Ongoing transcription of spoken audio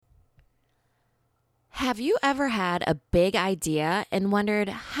Have you ever had a big idea and wondered,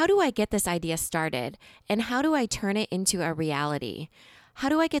 how do I get this idea started? And how do I turn it into a reality? How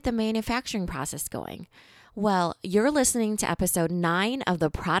do I get the manufacturing process going? Well, you're listening to episode 9 of the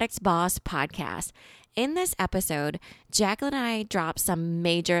Product Boss podcast. In this episode, Jacqueline and I drop some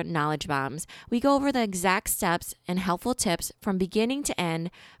major knowledge bombs. We go over the exact steps and helpful tips from beginning to end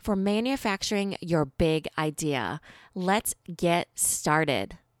for manufacturing your big idea. Let's get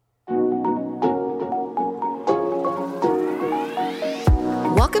started.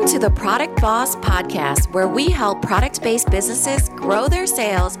 Welcome to the Product Boss podcast, where we help product-based businesses grow their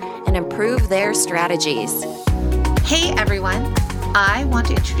sales and improve their strategies. Hey everyone, I want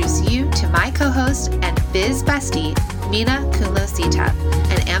to introduce you to my co-host and biz bestie, Mina Kunlo-Sita,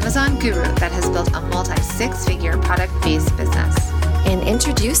 an Amazon guru that has built a multi-six-figure product-based business. And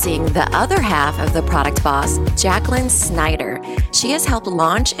introducing the other half of the Product Boss, Jacqueline Snyder. She has helped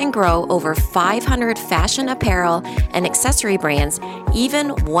launch and grow over 500 fashion apparel and accessory brands, even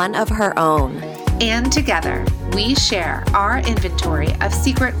one of her own. And together, we share our inventory of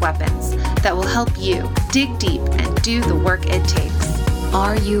secret weapons that will help you dig deep and do the work it takes.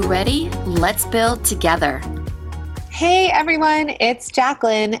 Are you ready? Let's build together. Hey everyone, it's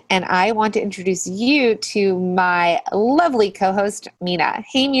Jacqueline, and I want to introduce you to my lovely co-host, Mina.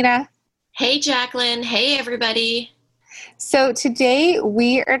 Hey Mina. Hey Jacqueline. Hey everybody. So today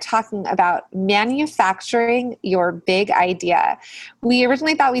we are talking about manufacturing your big idea. We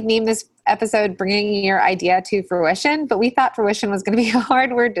originally thought we'd name this episode Bringing Your Idea to Fruition, but we thought fruition was going to be a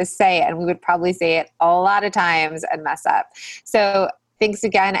hard word to say, and we would probably say it a lot of times and mess up. So thanks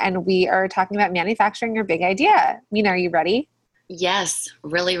again, and we are talking about manufacturing your big idea. Mina, are you ready? Yes,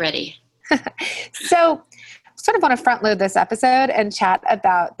 really ready. So sort of want to front load this episode and chat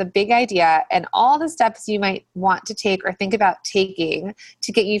about the big idea and all the steps you might want to take or think about taking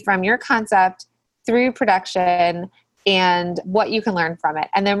to get you from your concept through production and what you can learn from it.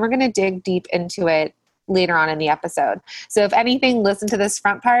 And then we're going to dig deep into it later on in the episode. So if anything, listen to this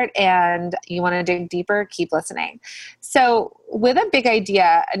front part, and you want to dig deeper, keep listening. So with a big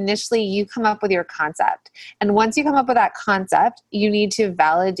idea, initially you come up with your concept. And once you come up with that concept, you need to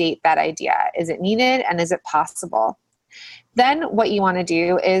validate that idea. Is it needed and is it possible? Then what you want to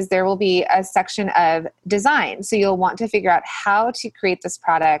do is there will be a section of design. So you'll want to figure out how to create this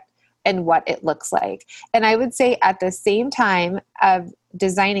product and what it looks like. And I would say at the same time of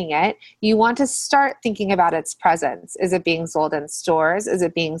designing it, you want to start thinking about its presence. Is it being sold in stores? Is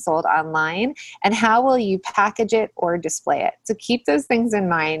it being sold online? And how will you package it or display it? So keep those things in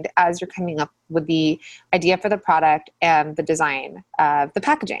mind as you're coming up with the idea for the product and the design of the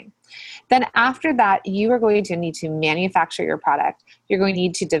packaging. Then after that, you are going to need to manufacture your product. You're going to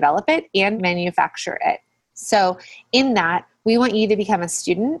need to develop it and manufacture it. So in that, we want you to become a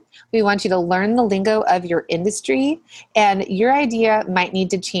student. We want you to learn the lingo of your industry, and your idea might need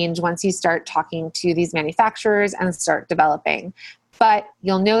to change once you start talking to these manufacturers and start developing. But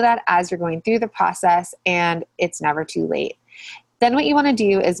you'll know that as you're going through the process, and it's never too late. Then what you want to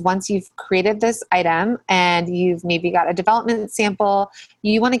do is, once you've created this item and you've maybe got a development sample,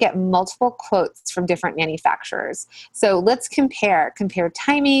 you want to get multiple quotes from different manufacturers. So let's compare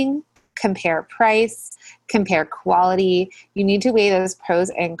timing, compare price, compare quality. You need to weigh those pros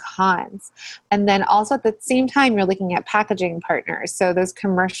and cons. And then also at the same time, you're looking at packaging partners. So those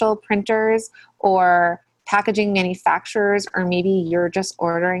commercial printers or packaging manufacturers, or maybe you're just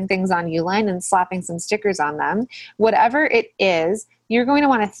ordering things on Uline and slapping some stickers on them. Whatever it is, you're going to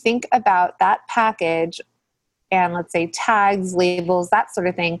want to think about that package and, let's say, tags, labels, that sort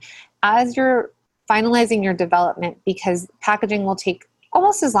of thing as you're finalizing your development, because packaging will take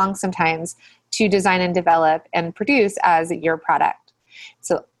almost as long sometimes to design and develop and produce as your product.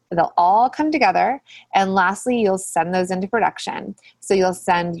 So they'll all come together. And lastly, you'll send those into production. So you'll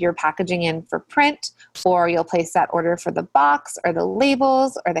send your packaging in for print, or you'll place that order for the box or the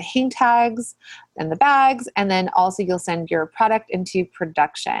labels or the hang tags and the bags. And then also you'll send your product into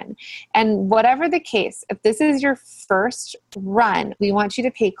production. And whatever the case, if this is your first run, we want you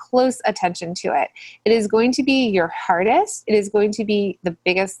to pay close attention to it. It is going to be your hardest. It is going to be the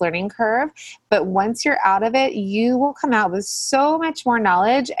biggest learning curve. But once you're out of it, you will come out with so much more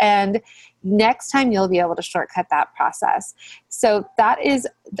knowledge, and next time you'll be able to shortcut that process. So that is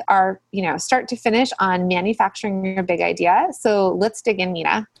our, start to finish on manufacturing your big idea. So let's dig in,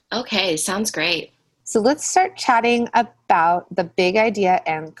 Mina. Okay, sounds great. So let's start chatting about the big idea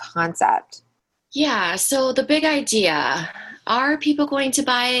and concept. Yeah, so the big idea. Are people going to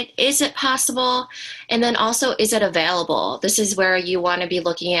buy it? Is it possible? And then also, is it available? This is where you want to be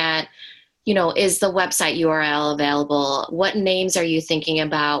looking at Is the website URL available? What names are you thinking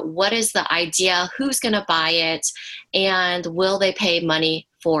about? What is the idea? Who's going to buy it? And will they pay money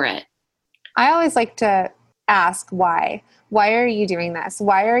for it? I always like to ask why. Why are you doing this?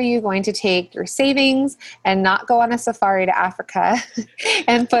 Why are you going to take your savings and not go on a safari to Africa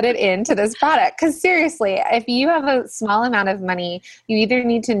and put it into this product? Because seriously, if you have a small amount of money, you either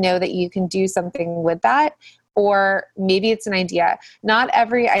need to know that you can do something with that, or maybe it's an idea. Not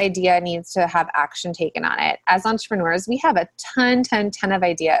every idea needs to have action taken on it. As entrepreneurs, we have a ton of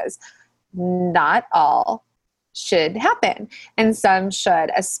ideas. Not all should happen, and some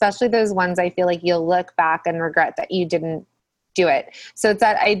should, especially those ones I feel like you'll look back and regret that you didn't do it. So it's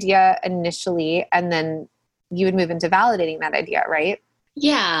that idea initially, and then you would move into validating that idea, right?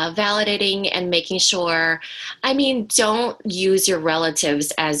 Yeah, validating and making sure. Don't use your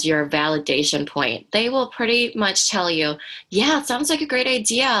relatives as your validation point. They will pretty much tell you, yeah, it sounds like a great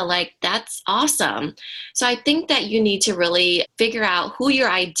idea. Like, that's awesome. So I think that you need to really figure out who your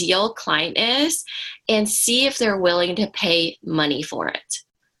ideal client is and see if they're willing to pay money for it.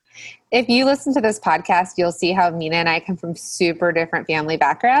 If you listen to this podcast, you'll see how Mina and I come from super different family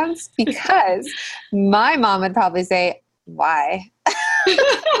backgrounds, because my mom would probably say, why?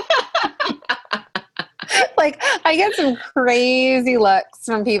 Like, I get some crazy looks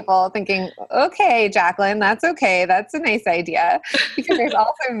from people thinking, okay, Jacqueline, that's okay. That's a nice idea. Because there's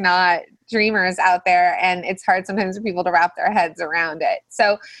also not dreamers out there, and it's hard sometimes for people to wrap their heads around it.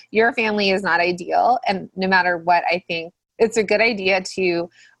 So your family is not ideal. And no matter what, I think it's a good idea to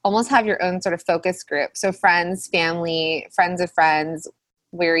almost have your own sort of focus group. So friends, family, friends of friends,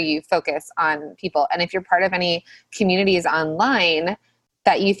 where you focus on people. And if you're part of any communities online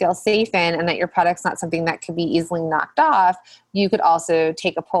that you feel safe in, and that your product's not something that could be easily knocked off, you could also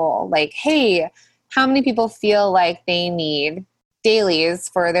take a poll like, hey, how many people feel like they need dailies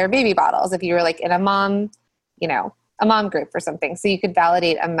for their baby bottles? If you were like in a mom group or something. So you could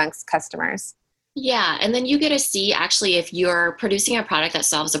validate amongst customers. Yeah, and then you get to see actually if you're producing a product that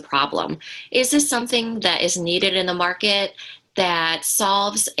solves a problem. Is this something that is needed in the market that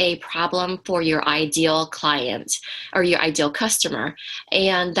solves a problem for your ideal client or your ideal customer?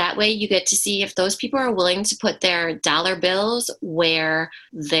 And that way you get to see if those people are willing to put their dollar bills where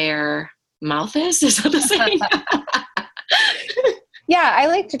their mouth is that the saying? Yeah, I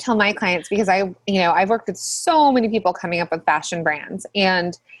like to tell my clients, because I've worked with so many people coming up with fashion brands,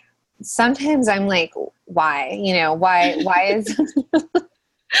 and sometimes I'm like, why? Why is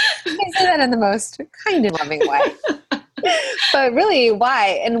I say that in the most kind and loving way. But really,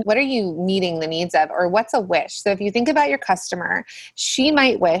 why? And what are you meeting the needs of? Or what's a wish? So if you think about your customer, she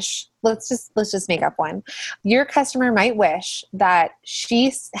might wish, let's just make up one. Your customer might wish that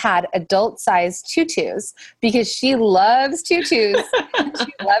she had adult-sized tutus, because she loves tutus.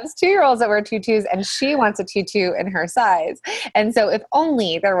 She loves 2-year-olds that wear tutus, and she wants a tutu in her size. And so if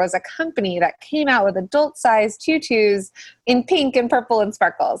only there was a company that came out with adult-sized tutus in pink and purple and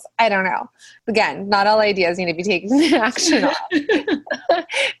sparkles. I don't know. Again, not all ideas need to be taken action on.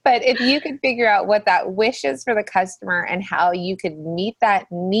 But if you could figure out what that wish is for the customer and how you could meet that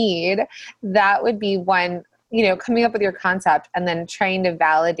need, that would be one, coming up with your concept and then trying to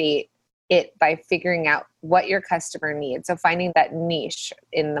validate it by figuring out what your customer needs. So finding that niche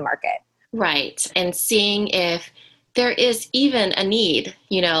in the market. Right. And seeing if there is even a need,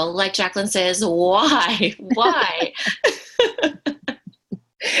 like Jacqueline says, why? Why?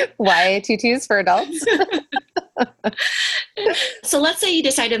 Why tutus for adults? So let's say you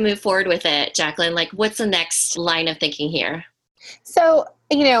decide to move forward with it, Jacqueline. Like, what's the next line of thinking here? So,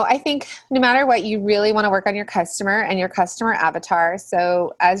 I think no matter what, you really want to work on your customer and your customer avatar.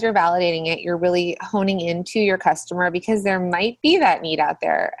 So as you're validating it, you're really honing into your customer, because there might be that need out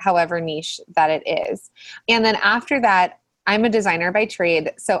there, however niche that it is. And then after that, I'm a designer by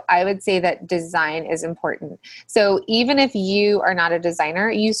trade, so I would say that design is important. So even if you are not a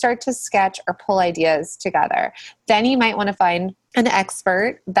designer, you start to sketch or pull ideas together. Then you might want to find an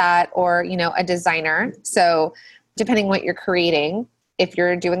expert or a designer. So depending what you're creating, if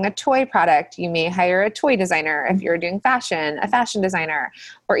you're doing a toy product, you may hire a toy designer. If you're doing fashion, a fashion designer,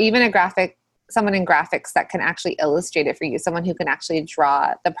 or even someone in graphics that can actually illustrate it for you, someone who can actually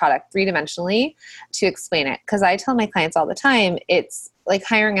draw the product 3-dimensionally to explain it. Because I tell my clients all the time, it's like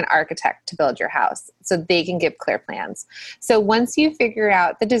hiring an architect to build your house so they can give clear plans. So once you figure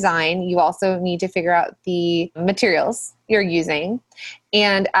out the design, you also need to figure out the materials you're using.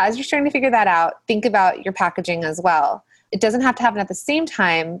 And as you're starting to figure that out, think about your packaging as well. It doesn't have to happen at the same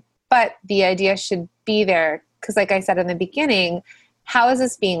time, but the idea should be there. Because like I said in the beginning, how is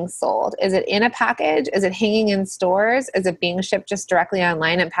this being sold? Is it in a package? Is it hanging in stores? Is it being shipped just directly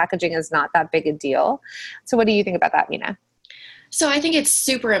online and packaging is not that big a deal? So what do you think about that, Mina? So I think it's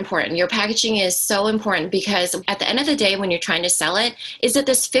super important. Your packaging is so important because at the end of the day, when you're trying to sell it, is it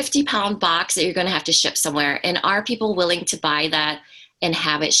this 50-pound box that you're going to have to ship somewhere? And are people willing to buy that and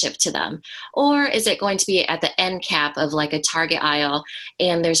have it shipped to them? Or is it going to be at the end cap of like a Target aisle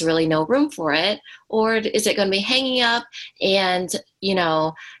and there's really no room for it? Or is it going to be hanging up and,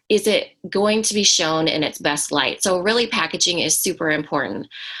 is it going to be shown in its best light? So really packaging is super important.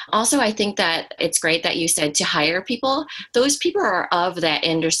 Also, I think that it's great that you said to hire people. Those people are of that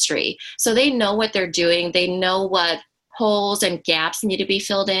industry. So they know what they're doing. They know what holes and gaps need to be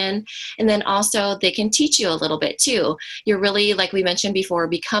filled in. And then also they can teach you a little bit too. You're really, like we mentioned before,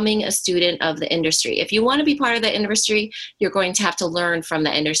 becoming a student of the industry. If you want to be part of the industry, you're going to have to learn from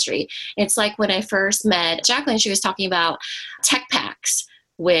the industry. It's like when I first met Jacqueline, she was talking about tech packs,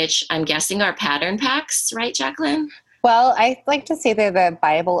 which I'm guessing are pattern packs, right, Jacqueline? Well, I like to say they're the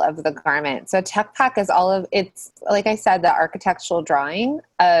Bible of the garment. So tech pack is it's, like I said, the architectural drawing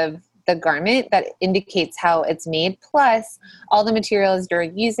of the garment that indicates how it's made, plus all the materials you're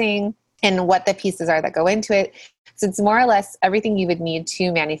using and what the pieces are that go into it. So it's more or less everything you would need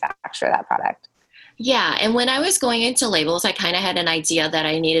to manufacture that product. Yeah, and when I was going into labels, I kind of had an idea that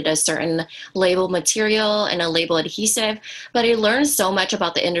I needed a certain label material and a label adhesive, but I learned so much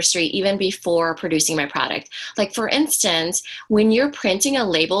about the industry even before producing my product. Like for instance, when you're printing a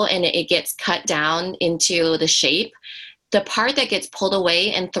label and it gets cut down into the shape, the part that gets pulled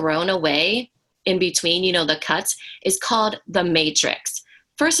away and thrown away in between, the cuts, is called the matrix.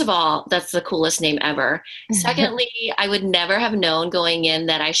 First of all, that's the coolest name ever. Secondly, I would never have known going in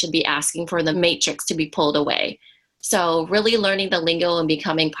that I should be asking for the matrix to be pulled away. So really learning the lingo and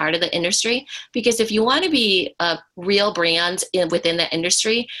becoming part of the industry, because if you want to be a real brand within the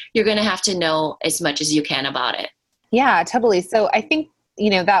industry, you're going to have to know as much as you can about it. Yeah, totally. So I think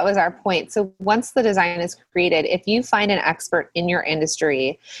that was our point. So once the design is created, if you find an expert in your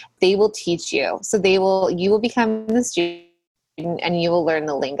industry, they will teach you. So you will become the student and you will learn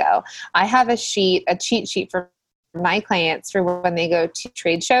the lingo. I have a cheat sheet for my clients for when they go to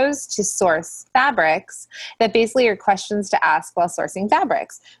trade shows to source fabrics that basically are questions to ask while sourcing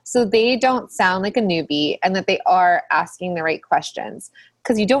fabrics. So they don't sound like a newbie and that they are asking the right questions,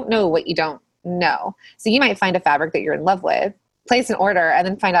 because you don't know what you don't know. So you might find a fabric that you're in love with, place an order, and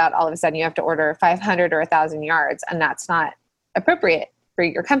then find out all of a sudden you have to order 500 or 1,000 yards, and that's not appropriate for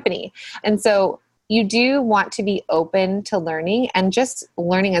your company. And so you do want to be open to learning and just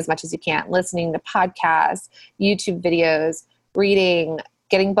learning as much as you can, listening to podcasts, YouTube videos, reading,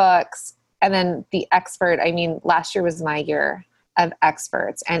 getting books, and then the expert. I mean, last year was my year of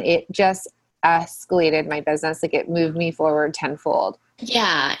experts, and it just escalated my business. Like, it moved me forward tenfold.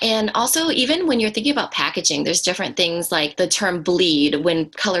 Yeah. And also, even when you're thinking about packaging, there's different things like the term bleed, when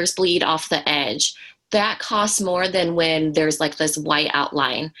colors bleed off the edge. That costs more than when there's like this white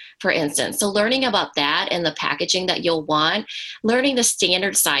outline, for instance. So learning about that and the packaging that you'll want, learning the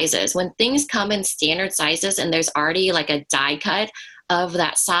standard sizes. When things come in standard sizes and there's already like a die cut of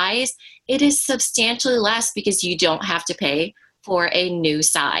that size, it is substantially less because you don't have to pay for a new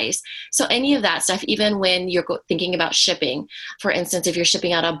size. So any of that stuff, even when you're thinking about shipping, for instance, if you're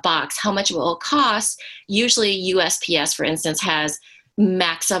shipping out a box, how much will it cost? Usually USPS, for instance, has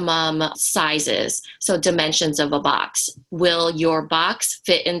maximum sizes, so dimensions of a box. Will your box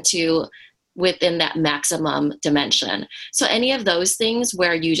fit within that maximum dimension? So any of those things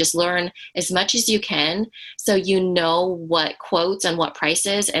where you just learn as much as you can, so you know what quotes and what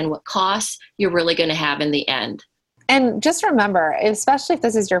prices and what costs you're really going to have in the end. And just remember, especially if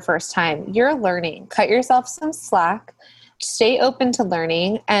this is your first time, you're learning. Cut yourself some slack, stay open to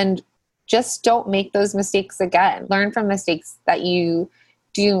learning, and just don't make those mistakes again. Learn from mistakes that you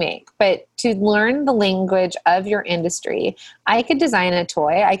do make. But to learn the language of your industry, I could design a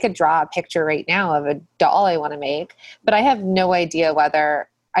toy. I could draw a picture right now of a doll I want to make, but I have no idea whether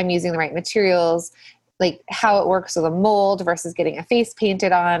I'm using the right materials, like how it works with a mold versus getting a face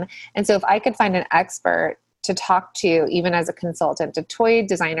painted on. And so if I could find an expert to talk to, even as a consultant, a toy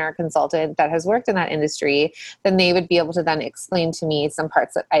designer consultant that has worked in that industry, then they would be able to then explain to me some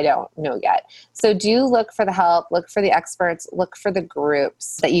parts that I don't know yet. So do look for the help, look for the experts, look for the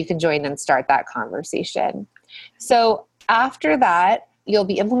groups that you can join and start that conversation. So after that, you'll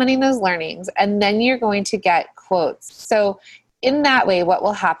be implementing those learnings, and then you're going to get quotes. So in that way, what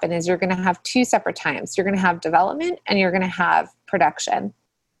will happen is you're going to have two separate times. You're going to have development and you're going to have production.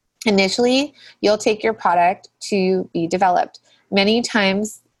 Initially, you'll take your product to be developed. Many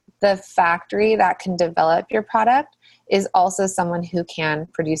times, the factory that can develop your product is also someone who can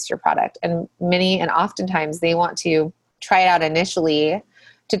produce your product. And oftentimes they want to try it out initially.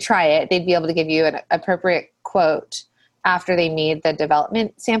 To try it, they'd be able to give you an appropriate quote after they made the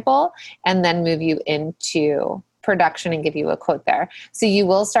development sample and then move you into production and give you a quote there. So you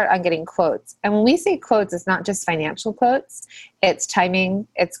will start on getting quotes. And when we say quotes, it's not just financial quotes, it's timing,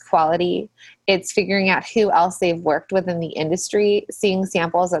 it's quality, it's figuring out who else they've worked with in the industry, seeing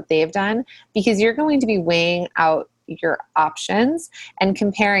samples that they've done, because you're going to be weighing out your options and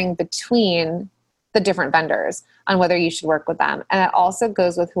comparing between the different vendors on whether you should work with them. And that also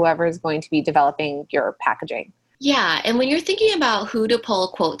goes with whoever is going to be developing your packaging. Yeah. And when you're thinking about who to pull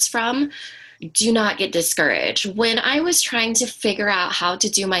quotes from, do not get discouraged. When I was trying to figure out how to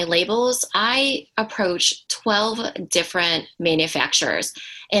do my labels, I approached 12 different manufacturers,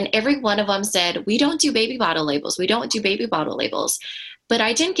 and every one of them said, we don't do baby bottle labels. We don't do baby bottle labels. But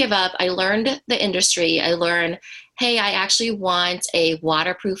I didn't give up. I learned the industry. I learned, hey, I actually want a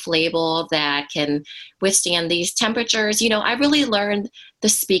waterproof label that can withstand these temperatures. I really learned the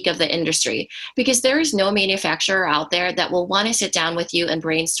speak of the industry, because there is no manufacturer out there that will want to sit down with you and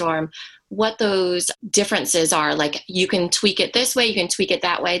brainstorm what those differences are. Like, you can tweak it this way, you can tweak it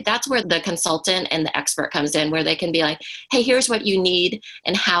that way. That's where the consultant and the expert comes in, where they can be like, hey, here's what you need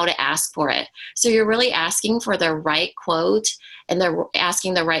and how to ask for it. So you're really asking for the right quote, and they're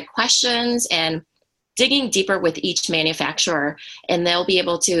asking the right questions and digging deeper with each manufacturer, and they'll be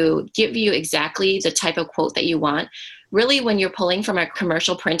able to give you exactly the type of quote that you want. Really, when you're pulling from a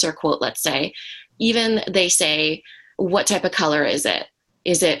commercial printer quote, let's say, even they say, what type of color is it?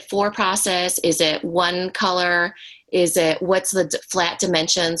 Is it 4-process? Is it one color? What's the flat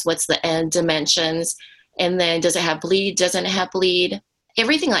dimensions? What's the end dimensions? And then does it have bleed? Doesn't it have bleed?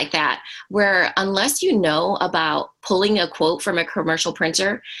 Everything like that, where unless you know about pulling a quote from a commercial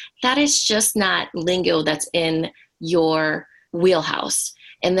printer, that is just not lingo that's in your wheelhouse.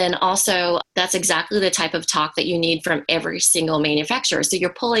 And then also, that's exactly the type of talk that you need from every single manufacturer. So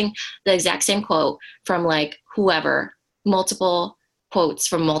you're pulling the exact same quote from like whoever, multiple quotes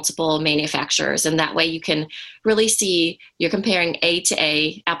from multiple manufacturers. And that way you can really see, you're comparing A to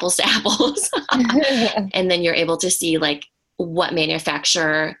A, apples to apples. And then you're able to see like what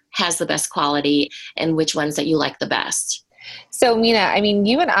manufacturer has the best quality and which ones that you like the best. So Mina,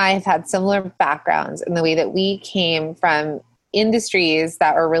 you and I have had similar backgrounds in the way that we came from industries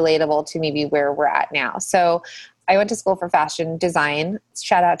that are relatable to maybe where we're at now. So I went to school for fashion design.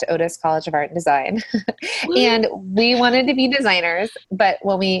 Shout out to Otis College of Art and Design. And we wanted to be designers, but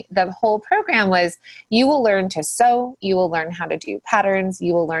the whole program was, you will learn to sew, you will learn how to do patterns,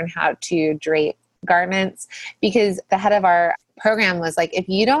 you will learn how to drape garments, because the head of our program was like, if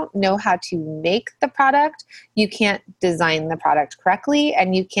you don't know how to make the product, you can't design the product correctly,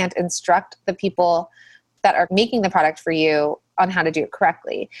 and you can't instruct the people that are making the product for you on how to do it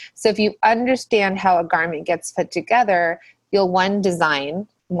correctly. So if you understand how a garment gets put together, you'll, one, design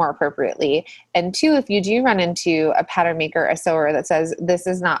more appropriately, and two, if you do run into a pattern maker, a sewer that says this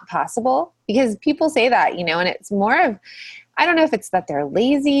is not possible, because people say that, and it's more of, I don't know if it's that they're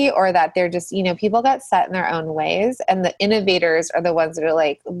lazy or that they're just, people get set in their own ways, and the innovators are the ones that are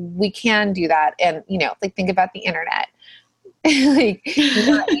like, we can do that. And, like, think about the internet. Like,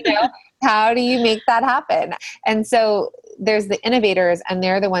 how do you make that happen? And so there's the innovators, and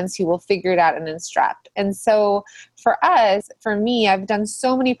they're the ones who will figure it out and instruct. And so for me, I've done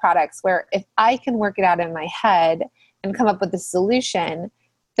so many products where if I can work it out in my head and come up with a solution,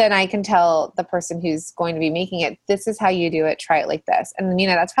 then I can tell the person who's going to be making it, this is how you do it, try it like this. And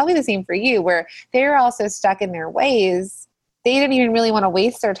that's probably the same for you, where they're also stuck in their ways. They didn't even really want to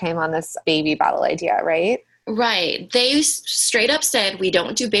waste their time on this baby bottle idea, right? Right. They straight up said, we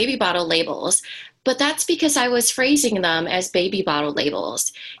don't do baby bottle labels. But that's because I was phrasing them as baby bottle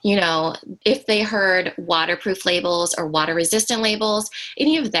labels. If they heard waterproof labels or water resistant labels,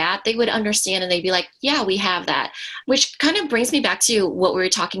 any of that, they would understand, and they'd be like, yeah, we have that. Which kind of brings me back to what we were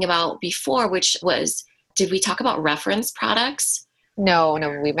talking about before, which was, did we talk about reference products? No,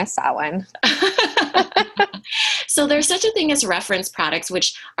 we missed that one. So there's such a thing as reference products,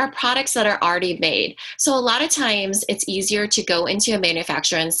 which are products that are already made. So a lot of times it's easier to go into a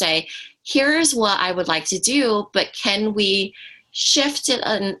manufacturer and say, here's what I would like to do, but can we shift it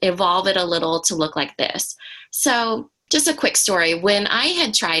and evolve it a little to look like this? So just a quick story. When I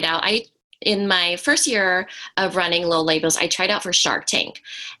had tried out, in my first year of running Low Labels, I tried out for Shark Tank.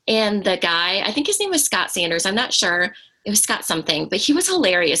 And the guy, I think his name was Scott Sanders, I'm not sure, it was Scott something, but he was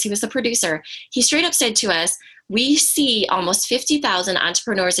hilarious. He was the producer. He straight up said to us, we see almost 50,000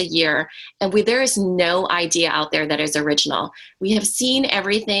 entrepreneurs a year, and there is no idea out there that is original. We have seen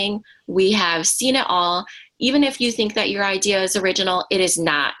everything. We have seen it all. Even if you think that your idea is original, it is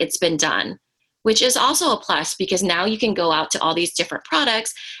not. It's been done, which is also a plus because now you can go out to all these different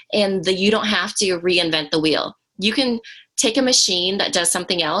products and you don't have to reinvent the wheel. You can take a machine that does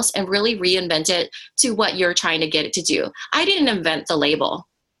something else and really reinvent it to what you're trying to get it to do. I didn't invent the label.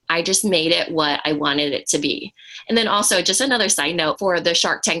 I just made it what I wanted it to be. And then also just another side note for the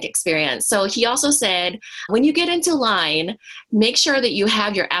Shark Tank experience. So he also said, when you get into line, make sure that you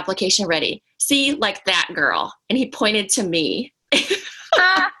have your application ready. See, like that girl. And he pointed to me. And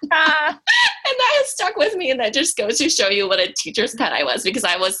that has stuck with me. And that just goes to show you what a teacher's pet I was, because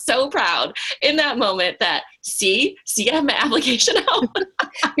I was so proud in that moment that, see, I have my application out.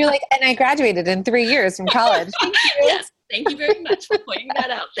 You're like, and I graduated in 3 years from college. Yes. Thank you very much for pointing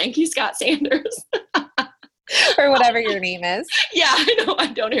that out. Thank you, Scott Sanders. Or whatever your name is. Yeah, I know. I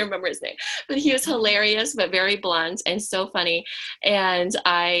don't even remember his name. But he was hilarious, but very blunt and so funny. And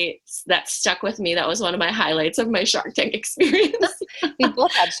that stuck with me. That was one of my highlights of my Shark Tank experience. We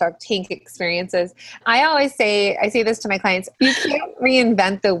both had Shark Tank experiences. I say this to my clients, you can't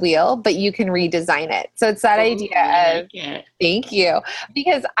reinvent the wheel, but you can redesign it. So it's that idea of, thank you.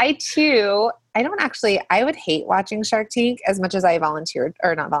 Because I would hate watching Shark Tank as much as I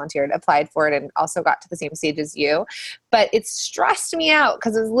applied for it and also got to the same stage as you. But it stressed me out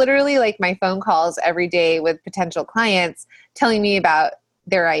because it was literally like my phone calls every day with potential clients telling me about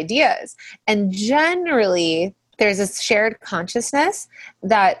their ideas. And generally, there's this shared consciousness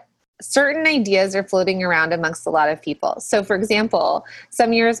that certain ideas are floating around amongst a lot of people. So for example,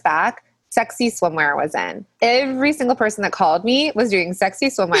 some years back, sexy swimwear was in. Every single person that called me was doing sexy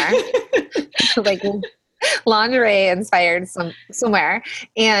swimwear, like lingerie inspired swimwear.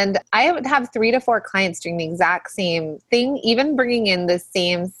 And I would have 3 to 4 clients doing the exact same thing, even bringing in the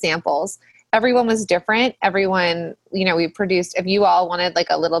same samples. Everyone was different. Everyone, we produced, if you all wanted like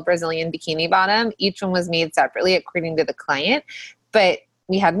a little Brazilian bikini bottom, each one was made separately according to the client, but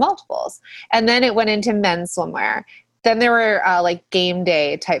we had multiples. And then it went into men's swimwear. Then there were like game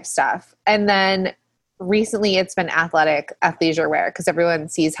day type stuff. And then recently it's been athleisure wear because everyone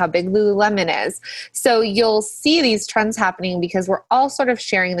sees how big Lululemon is. So you'll see these trends happening because we're all sort of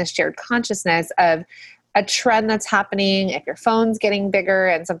sharing this shared consciousness of a trend that's happening. If your phone's getting bigger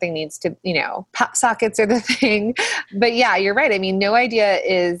and something needs to, pop sockets are the thing. But yeah, you're right. I mean, no idea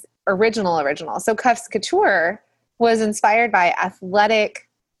is original. So Cuffs Couture was inspired by athletic.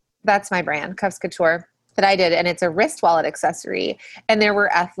 That's my brand, Cuffs Couture, that I did. And it's a wrist wallet accessory. And there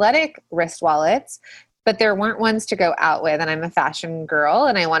were athletic wrist wallets, but there weren't ones to go out with. And I'm a fashion girl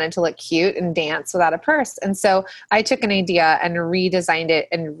and I wanted to look cute and dance without a purse. And so I took an idea and redesigned it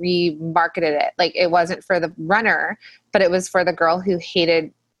and remarketed it. Like it wasn't for the runner, but it was for the girl who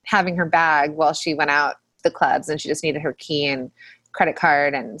hated having her bag while she went out to the clubs and she just needed her key and credit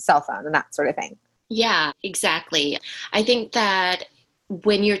card and cell phone and that sort of thing. Yeah, exactly. I think that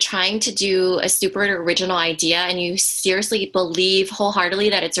when you're trying to do a super original idea and you seriously believe wholeheartedly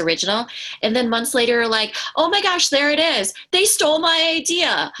that it's original, and then months later you're like, oh my gosh, there it is. They stole my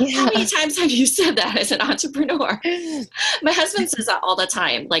idea. Yeah. How many times have you said that as an entrepreneur? My husband says that all the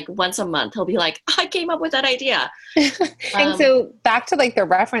time. Like once a month, he'll be like, I came up with that idea. And so back to like the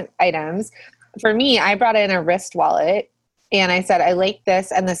reference items, for me, I brought in a wrist wallet and I said, I like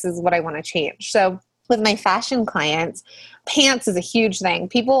this and this is what I want to change. So with my fashion clients, pants is a huge thing.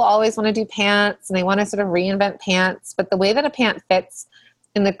 People always want to do pants and they want to sort of reinvent pants, but the way that a pant fits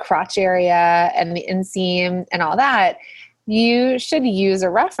in the crotch area and the inseam and all that, you should use a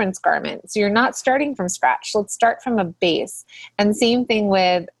reference garment. So you're not starting from scratch. Let's start from a base. And same thing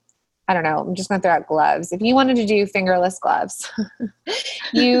with, I don't know, I'm just going to throw out gloves. If you wanted to do fingerless gloves,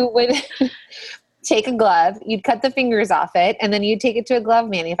 you would take a glove, you'd cut the fingers off it, and then you'd take it to a glove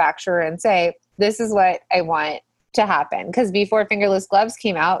manufacturer and say, this is what I want to happen. Because before fingerless gloves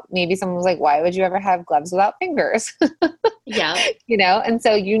came out, maybe someone was like, why would you ever have gloves without fingers? Yeah. And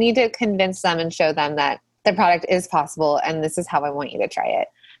so you need to convince them and show them that the product is possible and this is how I want you to try it.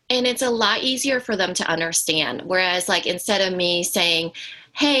 And it's a lot easier for them to understand. Whereas like instead of me saying,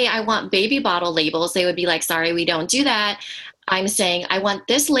 hey, I want baby bottle labels, they would be like, sorry, we don't do that. I'm saying, I want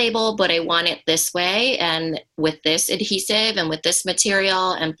this label, but I want it this way and with this adhesive and with this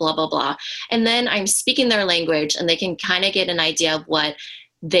material and blah, blah, blah. And then I'm speaking their language and they can kind of get an idea of what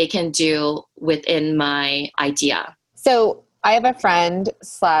they can do within my idea. So I have a friend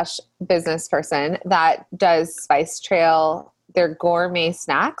 / business person that does Spice Trail, their gourmet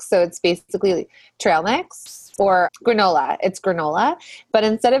snacks. So it's basically trail mix or granola. It's granola. But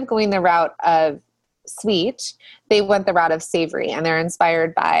instead of going the route of sweet, they went the route of savory, and they're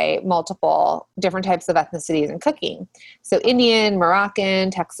inspired by multiple different types of ethnicities in cooking. So Indian,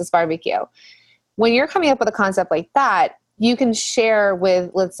 Moroccan, Texas barbecue. when you're coming up with a concept like that, you can share with,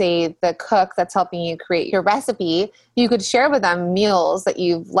 let's say, the cook that's helping you create your recipe. You could share with them meals that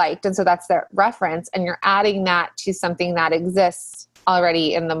you've liked. And so that's their reference. And you're adding that to something that exists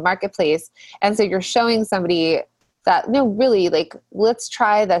already in the marketplace. And so you're showing somebody that, no, really, like, let's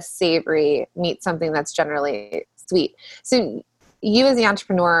try the savory, meet something that's generally sweet. So you as the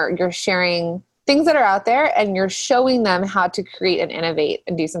entrepreneur, you're sharing things that are out there and you're showing them how to create and innovate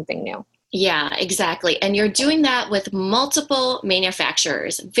and do something new. Yeah, exactly. And you're doing that with multiple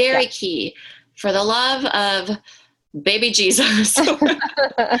manufacturers. Very key. For the love of baby Jesus,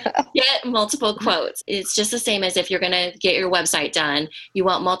 get multiple quotes. It's just the same as if you're going to get your website done. You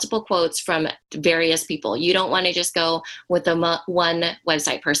want multiple quotes from various people. You don't want to just go with one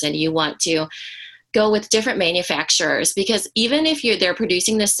website person. You want to go with different manufacturers, because even if they're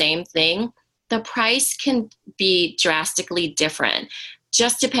producing the same thing, the price can be drastically different,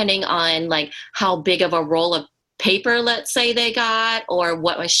 just depending on like how big of a roll of paper, let's say, they got, or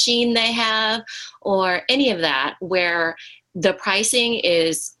what machine they have, or any of that, where the pricing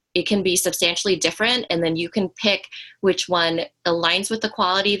it can be substantially different. And then you can pick which one aligns with the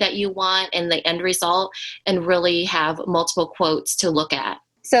quality that you want and the end result, and really have multiple quotes to look at.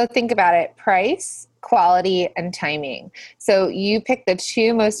 So think about it: price, quality, and timing. So you pick the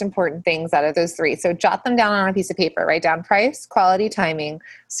two most important things out of those three. So jot them down on a piece of paper, write down price, quality, timing,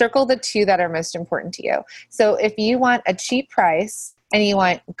 circle the two that are most important to you. So if you want a cheap price and you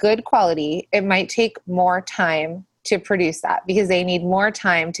want good quality, it might take more time to produce that, because they need more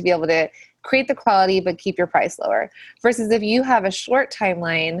time to be able to create the quality but keep your price lower. Versus if you have a short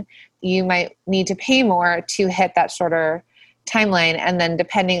timeline, you might need to pay more to hit that shorter timeline. And then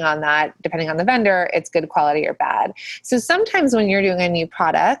depending on the vendor, it's good quality or bad. So sometimes when you're doing a new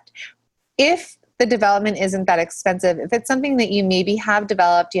product, if the development isn't that expensive, if it's something that you maybe have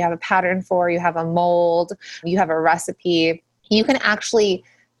developed, you have a pattern for, you have a mold, you have a recipe, you can actually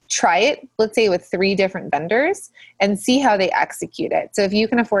try it, let's say, with 3 different vendors and see how they execute it. So if you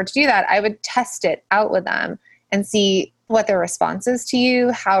can afford to do that, I would test it out with them and see what their response is to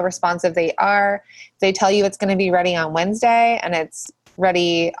you, how responsive they are. If they tell you it's going to be ready on Wednesday and it's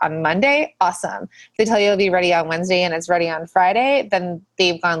ready on Monday, awesome. If they tell you it'll be ready on Wednesday and it's ready on Friday, then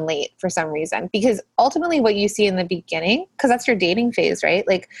they've gone late for some reason. Because ultimately what you see in the beginning, because that's your dating phase, right?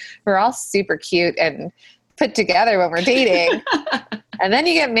 Like, we're all super cute and put together when we're dating. And then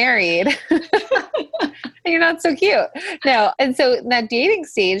you get married and you're not so cute. No. And so in that dating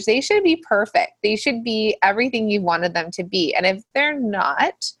stage, they should be perfect. They should be everything you wanted them to be. And if they're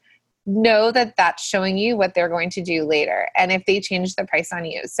not, know that that's showing you what they're going to do later. And if they change the price on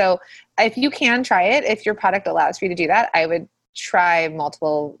you. So if you can try it, if your product allows for you to do that, I would try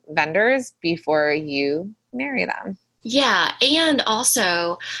multiple vendors before you marry them. Yeah. And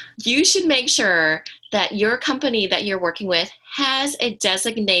also, you should make sure that your company that you're working with has a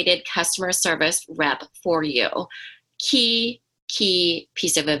designated customer service rep for you. Key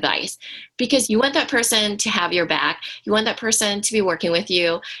piece of advice, because you want that person to have your back. You want that person to be working with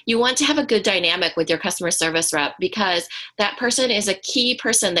you. You want to have a good dynamic with your customer service rep, because that person is a key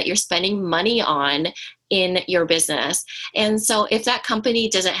person that you're spending money on in your business. And so if that company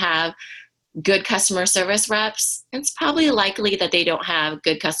doesn't have good customer service reps, it's probably likely that they don't have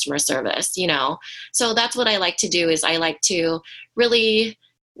good customer service, So that's what I like to do, is I like to really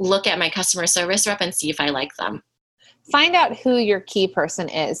look at my customer service rep and see if I like them. Find out who your key person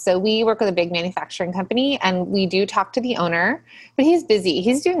is. So we work with a big manufacturing company and we do talk to the owner, but he's busy.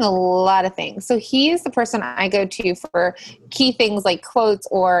 He's doing a lot of things. So he's the person I go to for key things like quotes,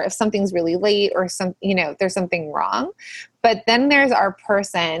 or if something's really late or there's something wrong. But then there's our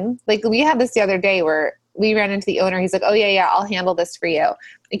person. Like, we had this the other day where we ran into the owner. He's like, oh yeah, I'll handle this for you.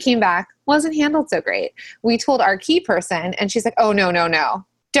 It came back, wasn't handled so great. We told our key person and she's like, oh, no.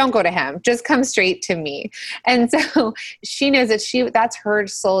 Don't go to him. Just come straight to me. And so she knows that that's her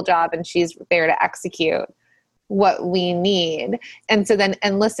sole job and she's there to execute what we need. And so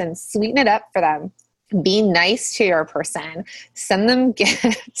listen, sweeten it up for them. Be nice to your person. Send them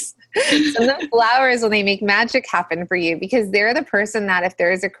gifts. Send them flowers when they make magic happen for you, because they're the person that if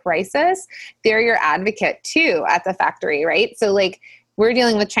there is a crisis, they're your advocate too at the factory, right? So like, we're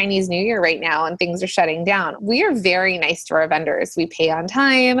dealing with Chinese New Year right now and things are shutting down. We are very nice to our vendors. We pay on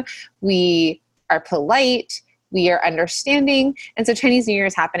time. We are polite. We are understanding. And so Chinese New Year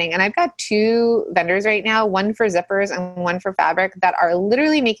is happening. And I've got 2 vendors right now, one for zippers and one for fabric, that are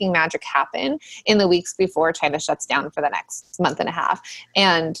literally making magic happen in the weeks before China shuts down for the next month and a half.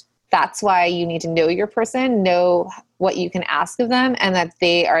 And that's why you need to know your person, know what you can ask of them, and that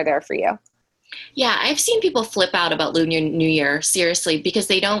they are there for you. Yeah, I've seen people flip out about Lunar New Year, seriously, because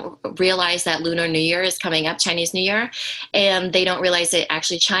they don't realize that Lunar New Year is coming up, Chinese New Year, and they don't realize that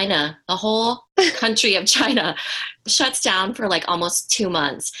actually China, the whole country of China, shuts down for like almost 2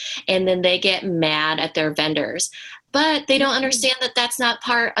 months, and then they get mad at their vendors. But they don't understand that that's not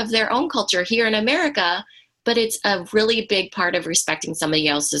part of their own culture here in America. But it's a really big part of respecting somebody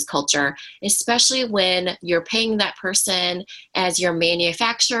else's culture, especially when you're paying that person as your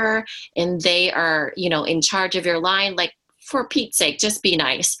manufacturer and they are, in charge of your line. Like, for Pete's sake, just be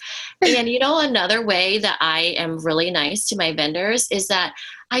nice. And another way that I am really nice to my vendors is that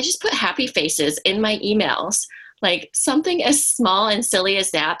I just put happy faces in my emails. Like something as small and silly as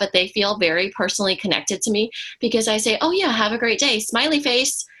that, but they feel very personally connected to me because I say, oh yeah, have a great day, smiley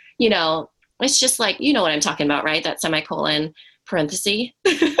face. It's just like, you know what I'm talking about, right? That semicolon parenthesis.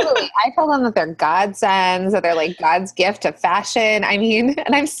 Totally. I tell them that they're godsends, that they're like God's gift to fashion. I mean,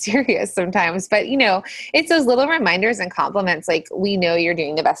 and I'm serious sometimes, but it's those little reminders and compliments. Like, we know you're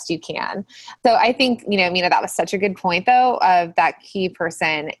doing the best you can. So I think, Mina, that was such a good point though, of that key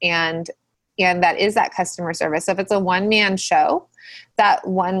person. And that is that customer service. So if it's a one-man show, that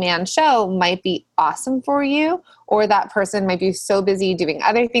one-man show might be awesome for you, or that person might be so busy doing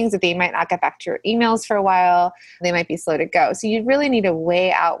other things that they might not get back to your emails for a while. They might be slow to go. So you really need to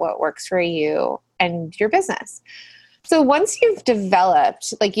weigh out what works for you and your business. So once you've developed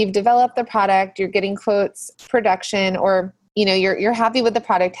the product, you're getting quotes, production, or you're happy with the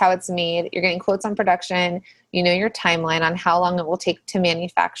product, how it's made, you're getting quotes on production, your timeline on how long it will take to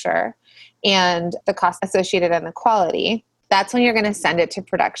manufacture and the cost associated and the quality, that's when you're going to send it to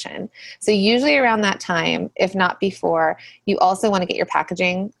production. So usually around that time, if not before, you also want to get your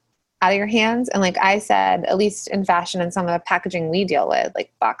packaging out of your hands. And like I said, at least in fashion and some of the packaging we deal with,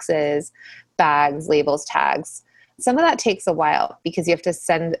 like boxes, bags, labels, tags, some of that takes a while because you have to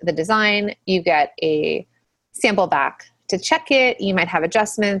send the design, you get a sample back to check it, you might have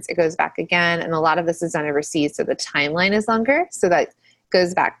adjustments, it goes back again. And a lot of this is done overseas, so the timeline is longer. So that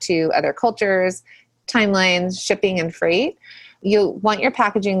goes back to other cultures, timelines, shipping, and freight. You want your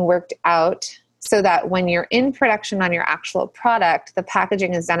packaging worked out so that when you're in production on your actual product, the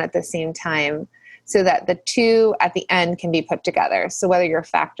packaging is done at the same time so that the two at the end can be put together. So whether your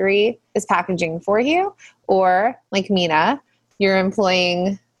factory is packaging for you or, like Mina, you're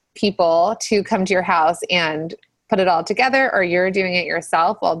employing people to come to your house and put it all together, or you're doing it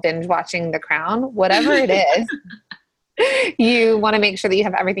yourself while binge watching The Crown, whatever it is, you want to make sure that you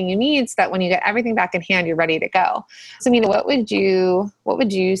have everything you need so that when you get everything back in hand, you're ready to go. So, Mina, what would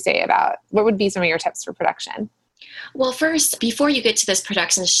you say about, what would be some of your tips for production? Well, first, before you get to this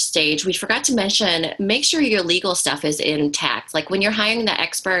production stage, we forgot to mention, make sure your legal stuff is intact. Like when you're hiring the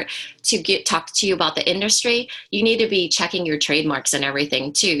expert to talk to you about the industry, you need to be checking your trademarks and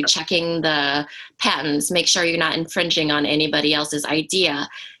everything too, checking the patents, make sure you're not infringing on anybody else's idea.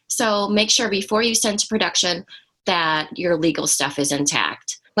 So make sure before you send to production that your legal stuff is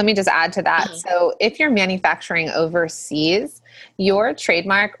intact. Let me just add to that. So if you're manufacturing overseas, your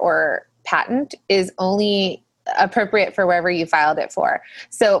trademark or patent is only appropriate for wherever you filed it for.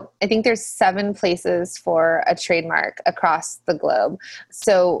 So I think there's 7 places for a trademark across the globe.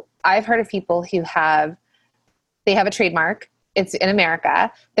 So I've heard of people who have a trademark. It's in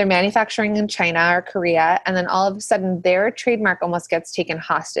America. They're manufacturing in China or Korea. And then all of a sudden their trademark almost gets taken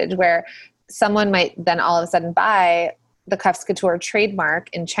hostage, where someone might then all of a sudden buy the Cuffs Couture trademark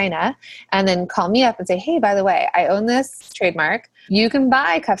in China and then call me up and say, hey, by the way, I own this trademark. You can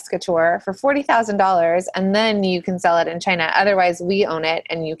buy Cuffs Couture for $40,000 and then you can sell it in China. Otherwise, we own it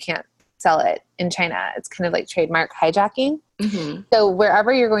and you can't sell it in China. It's kind of like trademark hijacking. Mm-hmm. So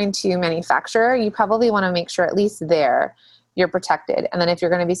wherever you're going to manufacture, you probably want to make sure at least there you're protected. And then if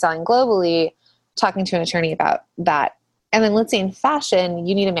you're going to be selling globally, talking to an attorney about that. And then let's say in fashion,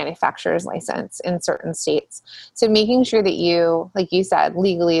 you need a manufacturer's license in certain states. So making sure that you, like you said,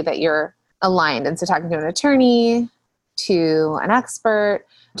 legally that you're aligned. And so talking to an attorney, to an expert,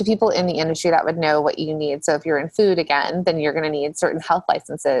 to people in the industry that would know what you need. So if you're in food again, then you're going to need certain health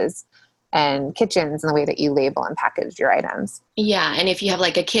licenses and kitchens and the way that you label and package your items. Yeah. And if you have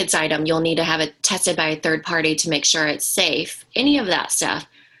like a kid's item, you'll need to have it tested by a third party to make sure it's safe. Any of that stuff.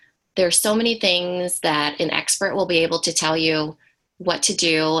 There's so many things that an expert will be able to tell you what to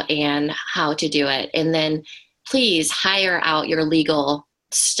do and how to do it. And then please hire out your legal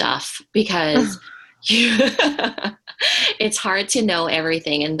stuff because it's hard to know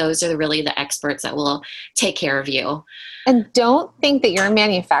everything. And those are really the experts that will take care of you. And don't think that your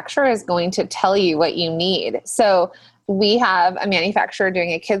manufacturer is going to tell you what you need. So we have a manufacturer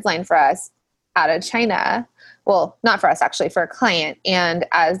doing a kids line for us out of China well, not for us actually, for a client. And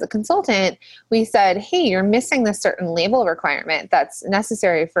as a consultant, we said, hey, you're missing this certain label requirement that's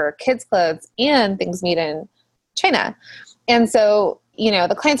necessary for kids' clothes and things made in China. And so,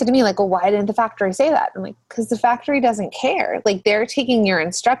 the client said to me, like, well, why didn't the factory say that? I'm like, because the factory doesn't care. Like, they're taking your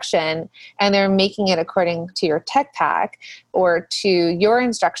instruction and they're making it according to your tech pack or to your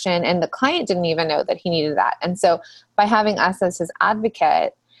instruction. And the client didn't even know that he needed that. And so by having us as his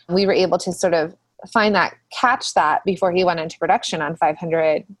advocate, we were able to sort of catch that before he went into production on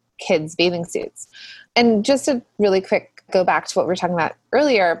 500 kids' bathing suits. And just to really quick go back to what we were talking about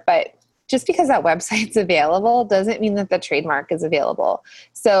earlier, but just because that website's available doesn't mean that the trademark is available.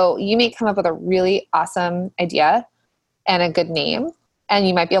 So you may come up with a really awesome idea and a good name, and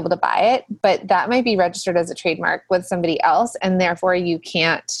you might be able to buy it, but that might be registered as a trademark with somebody else, and therefore you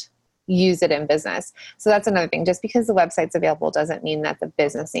can't use it in business. So that's another thing. Just because the website's available doesn't mean that the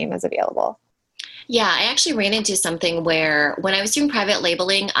business name is available. Yeah, I actually ran into something where when I was doing private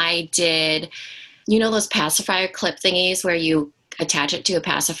labeling, I did, those pacifier clip thingies where you attach it to a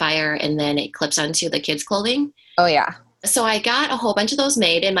pacifier and then it clips onto the kids' clothing. Oh, yeah. So I got a whole bunch of those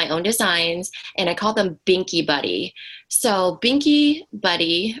made in my own designs, and I called them Binky Buddy. So Binky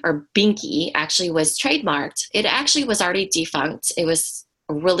Buddy, or Binky, actually was trademarked. It actually was already defunct. It was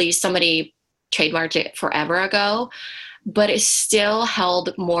really, somebody trademarked it forever ago, but it still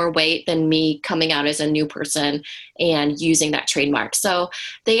held more weight than me coming out as a new person and using that trademark. So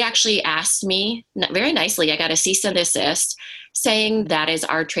they actually asked me very nicely, I got a cease and desist saying that is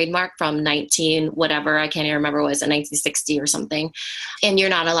our trademark from 19, whatever, I can't even remember, it was in 1960 or something, and you're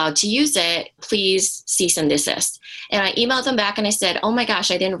not allowed to use it, please cease and desist. And I emailed them back and I said, oh my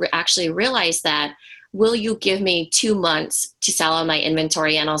gosh, I didn't actually realize that. Will you give me 2 months to sell out my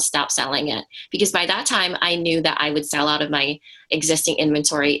inventory and I'll stop selling it? Because by that time I knew that I would sell out of my existing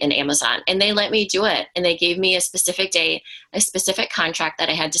inventory in Amazon, and they let me do it. And they gave me a specific date, a specific contract that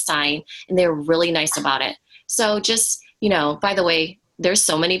I had to sign, and they were really nice about it. So just, by the way, there's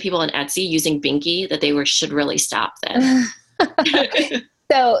so many people on Etsy using Binky that they should really stop then.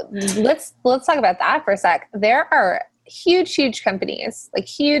 So let's talk about that for a sec. There are huge companies, like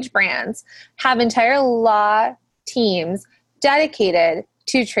huge brands, have entire law teams dedicated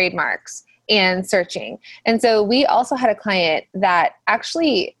to trademarks and searching. And so we also had a client that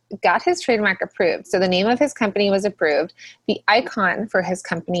actually got his trademark approved. So the name of his company was approved. The icon for his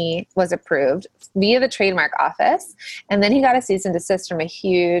company was approved via the trademark office. And then he got a cease and desist from a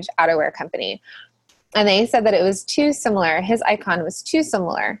huge outerwear company. And they said that it was too similar. His icon was too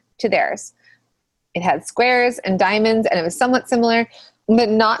similar to theirs. It had squares and diamonds, and it was somewhat similar, but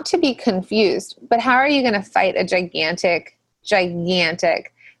not to be confused. But how are you going to fight a gigantic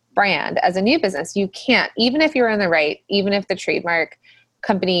brand as a new business? You can't, even if you're in the right, even if the trademark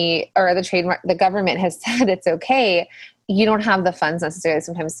company or the government has said it's okay, you don't have the funds necessarily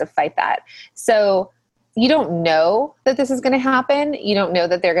sometimes to fight that. So you don't know that this is going to happen. You don't know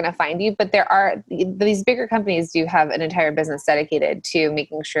that they're going to find you, but these bigger companies do have an entire business dedicated to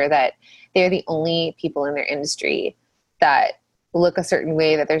making sure that they're the only people in their industry that look a certain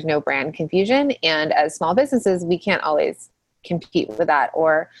way, that there's no brand confusion. And as small businesses, we can't always compete with that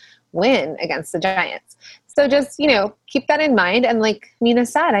or win against the giants. So just, keep that in mind. And like Nina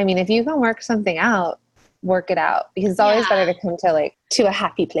said, if you can work something out, work it out, because it's always better to come to a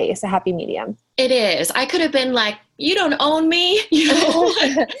happy place, a happy medium. It is. I could have been like, you don't own me.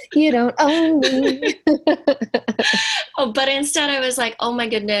 You don't own me. But instead I was like, oh my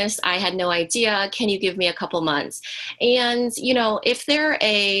goodness, I had no idea. Can you give me a couple months? And, if they're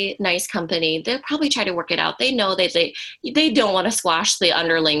a nice company, they'll probably try to work it out. They know that they don't want to squash the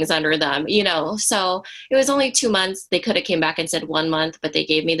underlings under them, So it was only 2 months. They could have came back and said 1 month, but they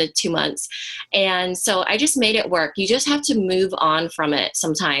gave me the 2 months. And so I just made it work. You just have to move on from it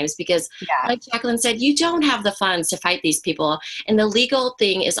sometimes because like Jacqueline said, you don't have the funds to fight these people, and the legal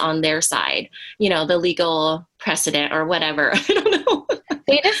thing is on their side, the legal precedent or whatever. I don't know.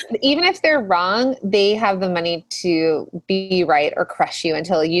 Even if they're wrong, they have the money to be right or crush you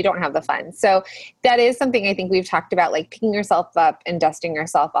until you don't have the funds. So that is something I think we've talked about, like picking yourself up and dusting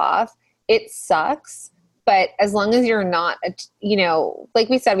yourself off. It sucks. But as long as you're not, like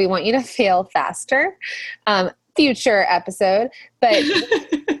we said, we want you to fail faster. Future episode, but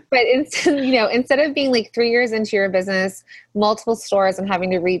instead of being like 3 years into your business, multiple stores and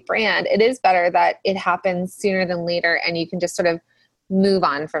having to rebrand, it is better that it happens sooner than later, and you can just sort of move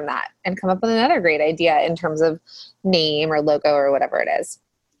on from that and come up with another great idea in terms of name or logo or whatever it is.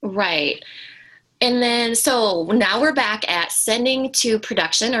 Right. And then, so now we're back at sending to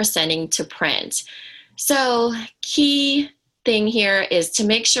production or sending to print. So key thing here is to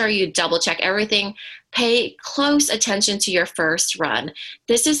make sure you double check everything pay close attention to your first run.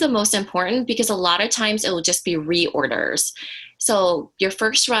 This is the most important because a lot of times it will just be reorders. So your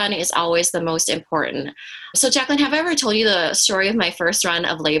first run is always the most important. So Jacqueline, have I ever told you the story of my first run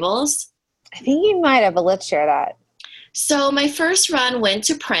of labels? I think you might have, but let's share that. So my first run went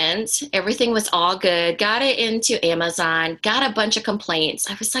to print. Everything was all good. Got it into Amazon. Got a bunch of complaints.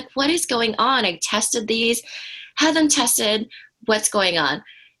 I was like, what is going on? I tested these, had them tested. What's going on?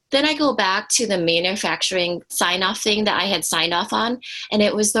 Then I go back to the manufacturing sign-off thing that I had signed off on, and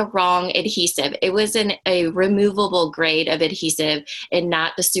it was the wrong adhesive. It was a removable grade of adhesive and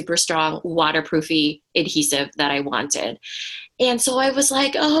not the super strong waterproofy adhesive that I wanted. And so I was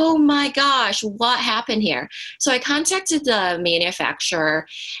like, oh my gosh, what happened here? So I contacted the manufacturer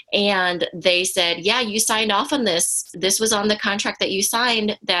and they said, yeah, you signed off on this. This was on the contract that you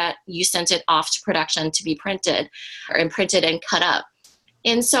signed, that you sent it off to production to be printed and cut up.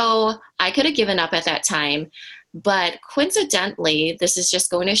 And so I could have given up at that time. But coincidentally, this is just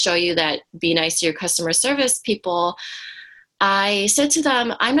going to show you that be nice to your customer service people. I said to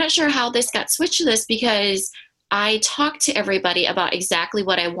them, I'm not sure how this got switched to this because I talked to everybody about exactly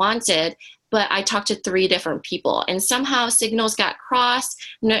what I wanted, but I talked to 3 different people and somehow signals got crossed.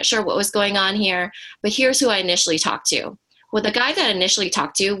 I'm not sure what was going on here, but here's who I initially talked to. Well, the guy that I initially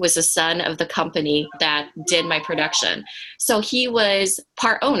talked to was the son of the company that did my production. So he was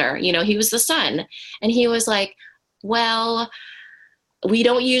part owner, he was the son. And he was like, well, we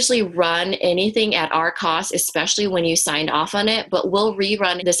don't usually run anything at our cost, especially when you signed off on it, but we'll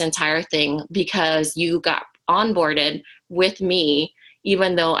rerun this entire thing because you got onboarded with me,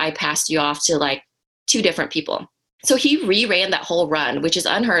 even though I passed you off to like 2 different people. So he reran that whole run, which is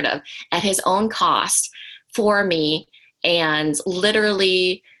unheard of, at his own cost for me. And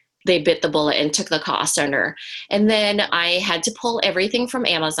literally they bit the bullet and took the cost under. And then I had to pull everything from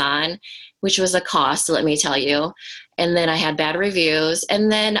Amazon, which was a cost, let me tell you. And then I had bad reviews.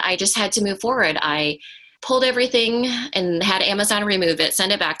 And then I just had to move forward. I pulled everything and had Amazon remove it,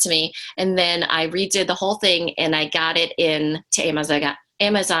 send it back to me. And then I redid the whole thing and I got it in to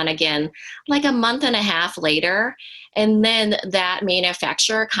Amazon again, like a month and a half later. And then that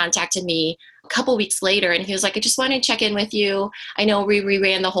manufacturer contacted me a couple weeks later and he was like, I just want to check in with you. I know we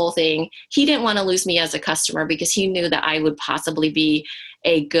reran the whole thing. He didn't want to lose me as a customer because he knew that I would possibly be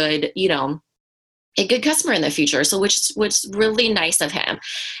a good customer in the future. So which was really nice of him.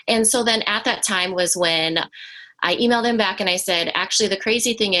 And so then at that time was when I emailed him back and I said, actually, the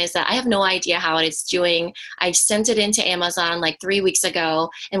crazy thing is that I have no idea how it's doing. I sent it into Amazon like 3 weeks ago,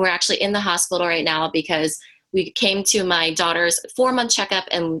 and we're actually in the hospital right now because we came to my daughter's 4-month checkup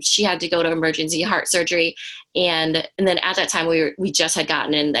and she had to go to emergency heart surgery. And then at that time we just had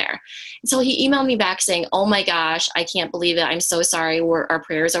gotten in there. And so he emailed me back saying, oh my gosh, I can't believe it. I'm so sorry. Our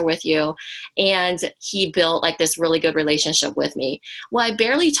prayers are with you. And he built like this really good relationship with me. Well, I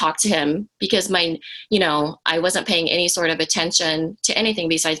barely talked to him because I wasn't paying any sort of attention to anything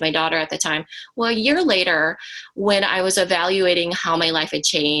besides my daughter at the time. Well, a year later, when I was evaluating how my life had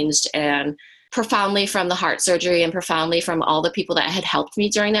changed and profoundly from the heart surgery and profoundly from all the people that had helped me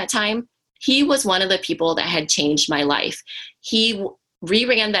during that time, he was one of the people that had changed my life. He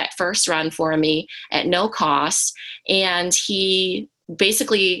reran that first run for me at no cost, and he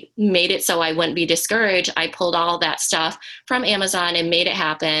basically made it so I wouldn't be discouraged. I pulled all that stuff from Amazon and made it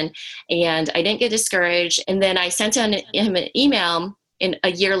happen, and I didn't get discouraged. And then I sent him an email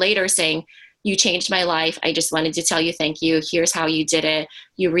a year later saying, you changed my life. I just wanted to tell you thank you. Here's how you did it.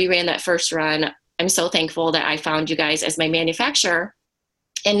 You reran that first run. I'm so thankful that I found you guys as my manufacturer.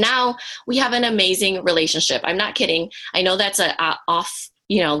 And now we have an amazing relationship. I'm not kidding. I know that's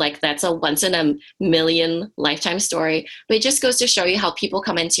that's a once in a million lifetime story, but it just goes to show you how people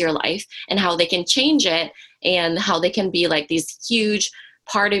come into your life and how they can change it and how they can be like these huge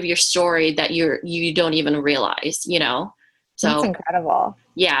part of your story that you don't even realize, So that's incredible.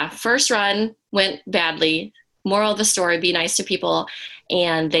 Yeah. First run went badly. Moral of the story, be nice to people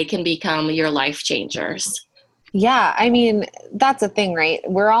and they can become your life changers. Yeah. I mean, that's the thing, right?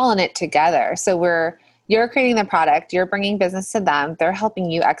 We're all in it together. So you're creating the product, you're bringing business to them. They're helping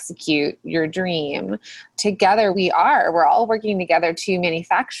you execute your dream. Together we're all working together to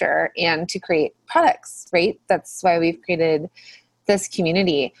manufacture and to create products, right? That's why we've created this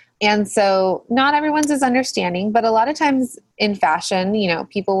community. And so not everyone's as understanding, but a lot of times in fashion,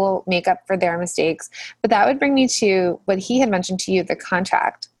 people will make up for their mistakes. But that would bring me to what he had mentioned to you, the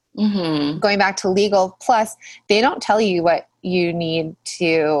contract. Mm-hmm. Going back to legal, plus they don't tell you what you need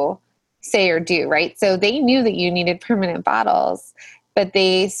to say or do, right? So they knew that you needed permanent bottles, but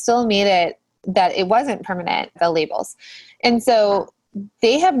they still made it that it wasn't permanent, the labels. And so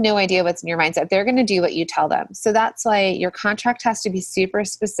they have no idea what's in your mindset. They're going to do what you tell them. So that's why your contract has to be super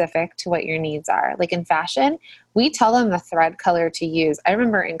specific to what your needs are. Like in fashion, we tell them the thread color to use. I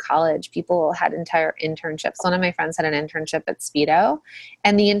remember in college, people had entire internships. One of my friends had an internship at Speedo,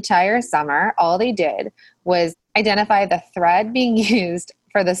 and the entire summer, all they did was identify the thread being used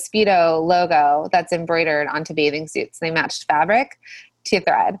for the Speedo logo that's embroidered onto bathing suits. They matched fabric to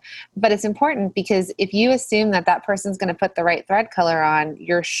thread. But it's important because if you assume that that person's going to put the right thread color on,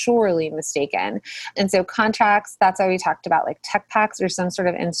 you're surely mistaken. And so contracts, that's why we talked about like tech packs or some sort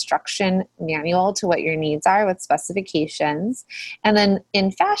of instruction manual to what your needs are with specifications. And then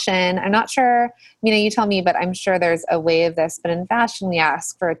in fashion, I'm not sure, you tell me, but I'm sure there's a way of this, but in fashion, we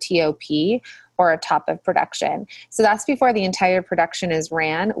ask for a TOP or a top of production. So that's before the entire production is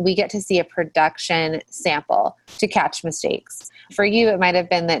ran. We get to see a production sample to catch mistakes. For you, it might have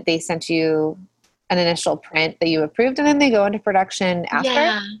been that they sent you an initial print that you approved and then they go into production after?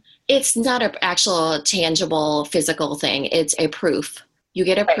 Yeah, it's not an actual tangible physical thing. It's a proof. You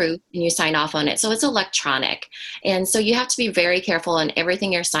get a proof and you sign off on it. So it's electronic. And so you have to be very careful in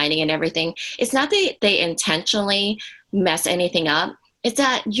everything you're signing and everything. It's not that they intentionally mess anything up. It's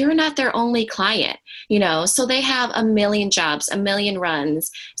that you're not their only client, so they have a million jobs, a million runs,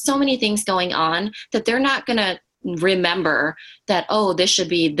 so many things going on that they're not going to remember that, oh, this should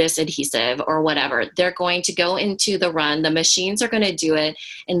be this adhesive or whatever. They're going to go into the run. The machines are going to do it,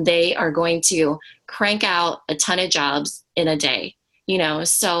 and they are going to crank out a ton of jobs in a day,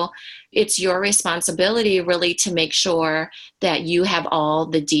 so it's your responsibility really to make sure that you have all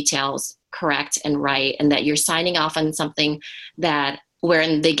the details correct and right, and that you're signing off on something that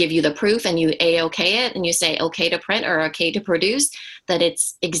where they give you the proof and you A-OK it and you say okay to print or okay to produce, that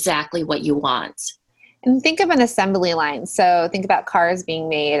it's exactly what you want. And think of an assembly line. So think about cars being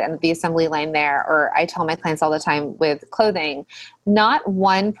made and the assembly line there, or I tell my clients all the time with clothing, not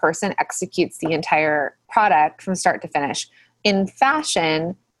one person executes the entire product from start to finish. In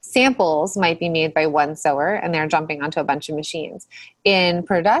fashion, samples might be made by one sewer and they're jumping onto a bunch of machines. In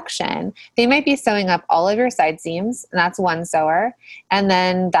production, they might be sewing up all of your side seams, and that's one sewer. And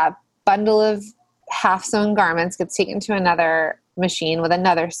then that bundle of half sewn garments gets taken to another machine with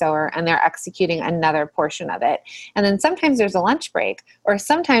another sewer, and they're executing another portion of it. And then sometimes there's a lunch break, or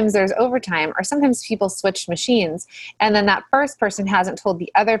sometimes there's overtime, or sometimes people switch machines. And then that first person hasn't told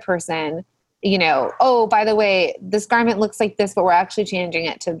the other person, oh, by the way, this garment looks like this, but we're actually changing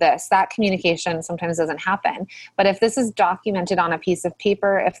it to this. That communication sometimes doesn't happen. But if this is documented on a piece of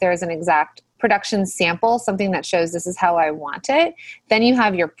paper, if there's an exact production sample, something that shows this is how I want it, then you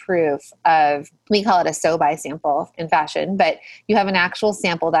have your proof of, we call it a sew-by sample in fashion, but you have an actual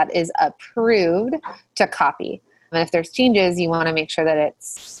sample that is approved to copy. And if there's changes, you want to make sure that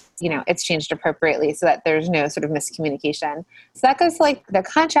it's changed appropriately so that there's no sort of miscommunication. So that goes to like the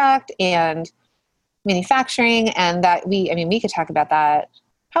contract and manufacturing, and that we could talk about that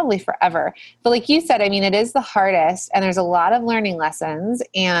probably forever. But like you said, it is the hardest, and there's a lot of learning lessons,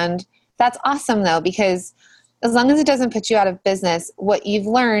 and that's awesome though, because as long as it doesn't put you out of business, what you've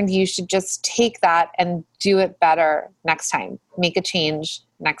learned, you should just take that and do it better next time. Make a change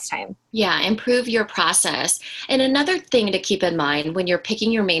next time. Yeah, improve your process. And another thing to keep in mind when you're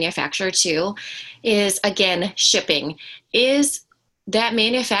picking your manufacturer too is, again, shipping. Is that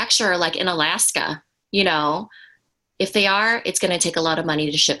manufacturer like in Alaska? If they are, it's going to take a lot of money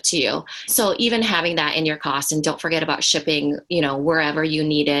to ship to you. So even having that in your cost, and don't forget about shipping, wherever you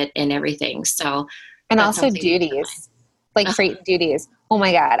need it and everything. So, and also duties, like freight duties. Oh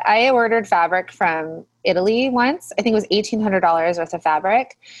my God. I ordered fabric from Italy once. I think it was $1,800 worth of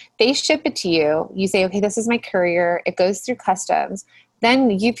fabric. They ship it to you. You say, okay, this is my courier. It goes through customs.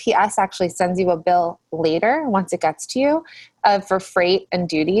 Then UPS actually sends you a bill later once it gets to you for freight and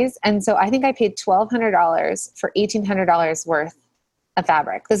duties. And so I think I paid $1,200 for $1,800 worth of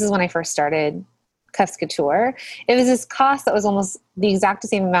fabric. This is when I first started Cuffs Couture. It was this cost that was almost the exact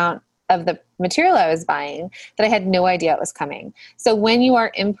same amount of the material I was buying that I had no idea it was coming. So when you are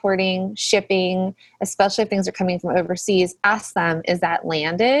importing, shipping, especially if things are coming from overseas, ask them, is that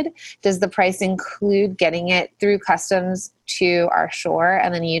landed? Does the price include getting it through customs to our shore?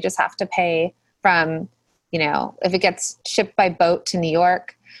 And then you just have to pay from, if it gets shipped by boat to New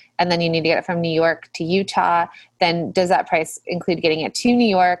York, and then you need to get it from New York to Utah, then does that price include getting it to New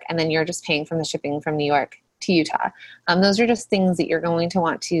York? And then you're just paying from the shipping from New York to Utah. Those are just things that you're going to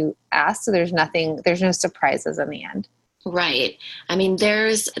want to ask. So there's no surprises in the end. Right.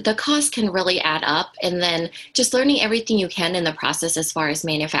 The cost can really add up, and then just learning everything you can in the process as far as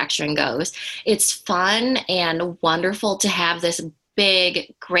manufacturing goes. It's fun and wonderful to have this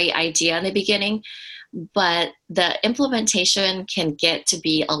big, great idea in the beginning, but the implementation can get to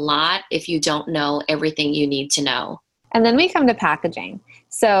be a lot if you don't know everything you need to know. And then we come to packaging.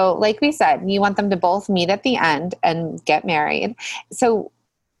 So like we said, you want them to both meet at the end and get married. So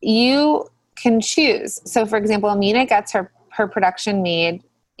you can choose. So for example, Amina gets her production made,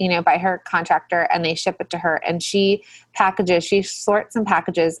 by her contractor, and they ship it to her, and she sorts and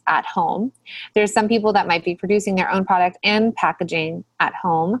packages at home. There's some people that might be producing their own product and packaging at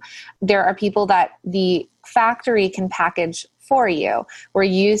home. There are people that the factory can package for you, where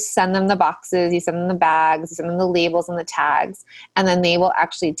you send them the boxes, you send them the bags, you send them the labels and the tags, and then they will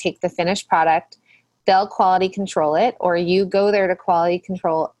actually take the finished product. They'll quality control it, or you go there to quality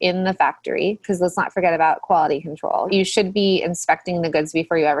control in the factory, because let's not forget about quality control. You should be inspecting the goods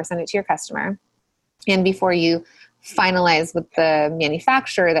before you ever send it to your customer, and before you finalize with the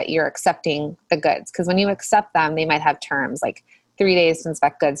manufacturer that you're accepting the goods. Because when you accept them, they might have terms like 3 days to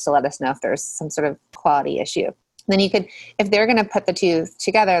inspect goods to let us know if there's some sort of quality issue. Then you could, if they're going to put the two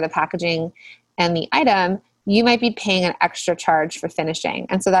together, the packaging and the item, you might be paying an extra charge for finishing.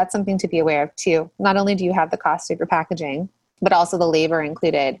 And so that's something to be aware of too. Not only do you have the cost of your packaging, but also the labor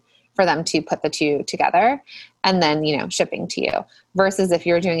included for them to put the two together and then, shipping to you. Versus if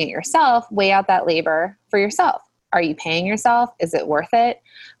you're doing it yourself, weigh out that labor for yourself. Are you paying yourself? Is it worth it?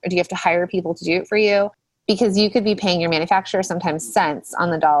 Or do you have to hire people to do it for you? Because you could be paying your manufacturer sometimes cents on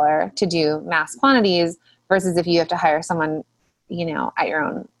the dollar to do mass quantities, versus if you have to hire someone, at your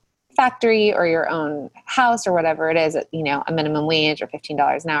own factory or your own house or whatever it is, at, a minimum wage or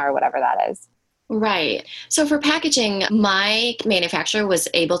 $15 an hour, or whatever that is. Right. So for packaging, my manufacturer was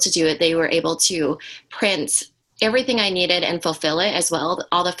able to do it. They were able to print everything I needed and fulfill it as well,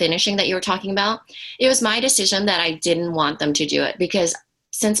 all the finishing that you were talking about. It was my decision that I didn't want them to do it, because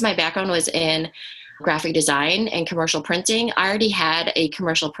since my background was in graphic design and commercial printing, I already had a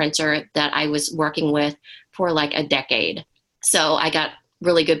commercial printer that I was working with for like a decade. So I got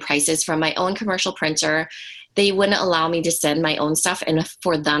really good prices from my own commercial printer. They wouldn't allow me to send my own stuff and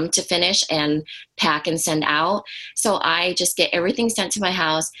for them to finish and pack and send out. So I just get everything sent to my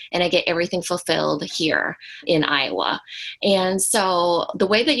house, and I get everything fulfilled here in Iowa. And so the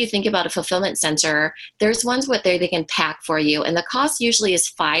way that you think about a fulfillment center, there's ones where they can pack for you, and the cost usually is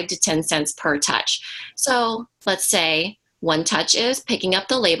 5 to 10 cents per touch. So let's say one touch is picking up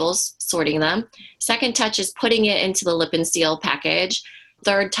the labels, sorting them. Second touch is putting it into the lip and seal package.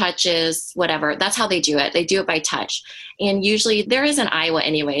 Third touch is whatever. That's how they do it. They do it by touch. And usually there is in Iowa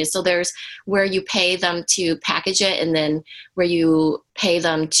anyway. So there's where you pay them to package it, and then where you pay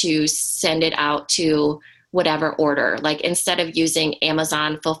them to send it out to whatever order. Like instead of using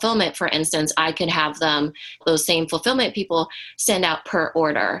Amazon fulfillment, for instance, I could have them, those same fulfillment people, send out per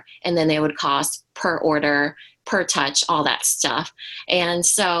order, and then they would cost per order, per touch, all that stuff. And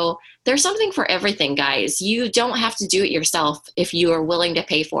so there's something for everything, guys. You don't have to do it yourself if you are willing to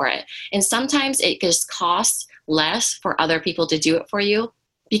pay for it. And sometimes it just costs less for other people to do it for you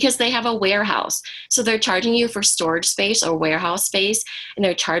because they have a warehouse. So they're charging you for storage space or warehouse space, and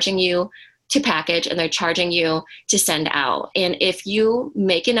they're charging you to package, and they're charging you to send out. And if you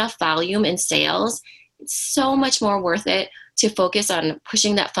make enough volume in sales, it's so much more worth it to focus on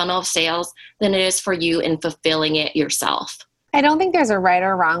pushing that funnel of sales than it is for you in fulfilling it yourself. I don't think there's a right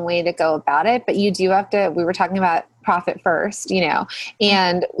or wrong way to go about it, but you do have to, we were talking about profit first,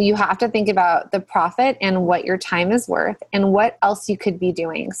 and you have to think about the profit and what your time is worth and what else you could be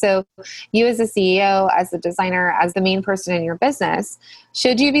doing. So you as a CEO, as a designer, as the main person in your business,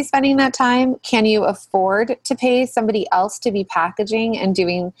 should you be spending that time? Can you afford to pay somebody else to be packaging and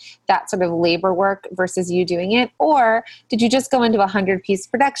doing that sort of labor work versus you doing it? Or did you just go into a 100-piece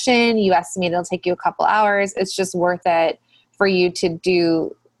production? You estimate it'll take you a couple hours. It's just worth it for you to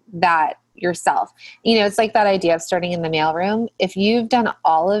do that yourself. It's like that idea of starting in the mailroom. If you've done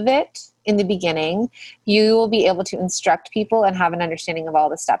all of it in the beginning, you will be able to instruct people and have an understanding of all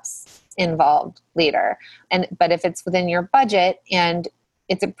the steps involved later. But if it's within your budget and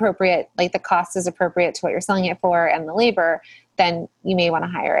it's appropriate, like the cost is appropriate to what you're selling it for and the labor, then you may want to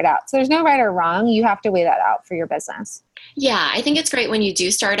hire it out. So there's no right or wrong. You have to weigh that out for your business. Yeah, I think it's great when you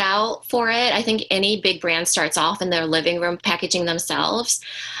do start out for it. I think any big brand starts off in their living room packaging themselves.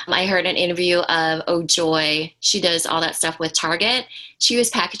 I heard an interview of Joy. She does all that stuff with Target. She was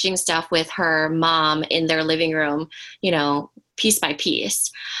packaging stuff with her mom in their living room, piece by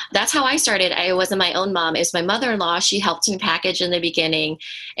piece. That's how I started. I wasn't my own mom. It was my mother-in-law. She helped me package in the beginning,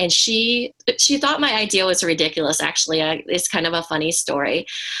 and she thought my idea was ridiculous, actually. It's kind of a funny story.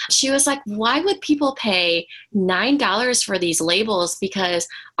 She was like, why would people pay $9 for these labels? Because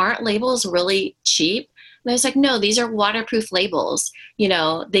aren't labels really cheap? And I was like, no, these are waterproof labels.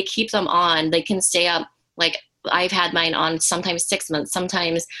 They keep them on. They can stay up. Like, I've had mine on sometimes 6 months,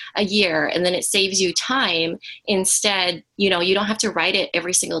 sometimes a year, and then it saves you time. Instead, you don't have to write it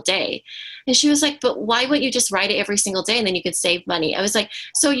every single day. And she was like, but why wouldn't you just write it every single day and then you could save money? I was like,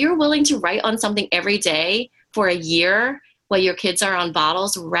 so you're willing to write on something every day for a year while your kids are on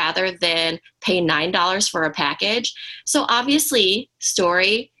bottles rather than pay $9 for a package? So obviously,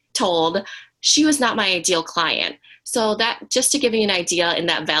 story told, she was not my ideal client. So that, just to give you an idea in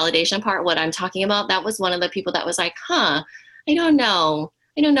that validation part, what I'm talking about, that was one of the people that was like, I don't know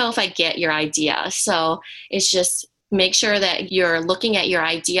if I get your idea. So it's just make sure that you're looking at your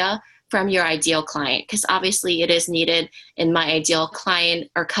idea from your ideal client, because obviously it is needed. And my ideal client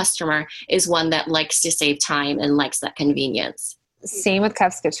or customer is one that likes to save time and likes that convenience. Same with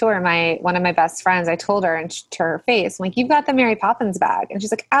Cuffs Couture. One of my best friends, I told her and to her face, I'm like, you've got the Mary Poppins bag. And she's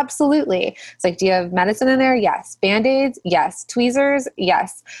like, absolutely. It's like, do you have medicine in there? Yes. Band-Aids? Yes. Tweezers?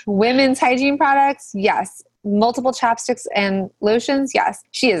 Yes. Women's hygiene products? Yes. Multiple chapsticks and lotions? Yes.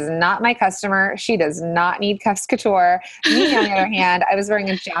 She is not my customer. She does not need Cuffs Couture. Me, on the other hand, I was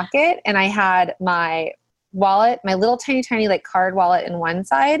wearing a jacket and I had my wallet, my little tiny like card wallet in one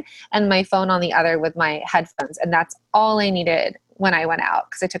side and my phone on the other with my headphones. And that's all I needed when I went out,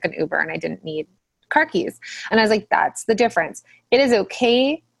 because I took an Uber and I didn't need car keys. And I was like, that's the difference. It is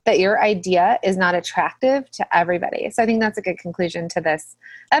okay that your idea is not attractive to everybody. So I think that's a good conclusion to this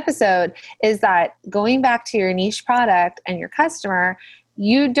episode, is that going back to your niche product and your customer,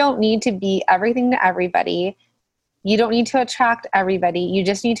 you don't need to be everything to everybody. You don't need to attract everybody. You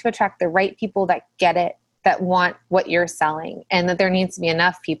just need to attract the right people that get it, that want what you're selling, and that there needs to be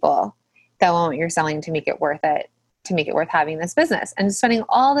enough people that want what you're selling to make it worth it, to make it worth having this business and spending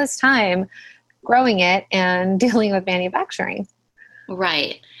all this time growing it and dealing with manufacturing.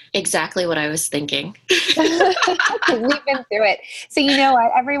 Right. Exactly what I was thinking. We've been through it. So you know what,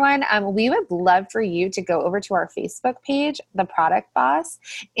 everyone, we would love for you to go over to our Facebook page, The Product Boss,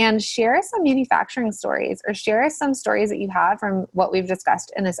 and share some manufacturing stories, or share some stories that you have from what we've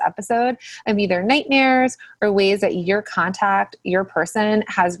discussed in this episode of either nightmares or ways that your contact, your person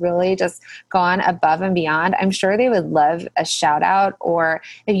has really just gone above and beyond. I'm sure they would love a shout out, or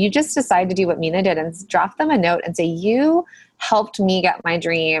if you just decide to do what Mina did and drop them a note and say, you helped me get my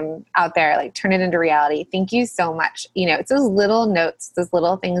dream out there, like turn it into reality. Thank you so much. It's those little notes, those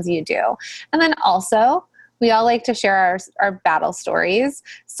little things you do. And then also, we all like to share our battle stories.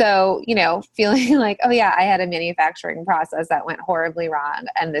 So, feeling like, oh yeah, I had a manufacturing process that went horribly wrong,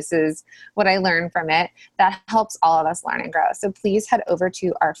 and this is what I learned from it. That helps all of us learn and grow. So please head over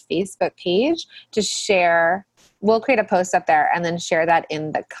to our Facebook page to share. We'll create a post up there and then share that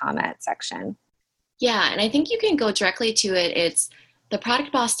in the comment section. Yeah, and I think you can go directly to it. It's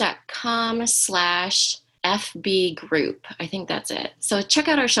theproductboss.com/FB group. I think that's it. So check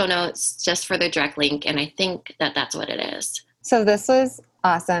out our show notes just for the direct link, and I think that that's what it is. So this was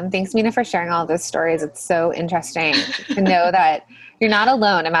awesome. Thanks, Mina, for sharing all those stories. It's so interesting to know that you're not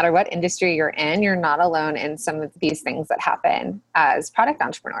alone. No matter what industry you're in, you're not alone in some of these things that happen as product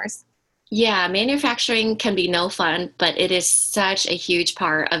entrepreneurs. Yeah, manufacturing can be no fun, but it is such a huge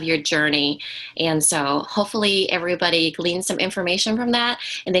part of your journey. And so hopefully everybody gleans some information from that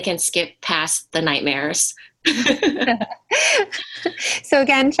and they can skip past the nightmares. So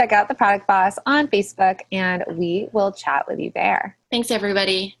again, check out The Product Boss on Facebook and we will chat with you there. Thanks,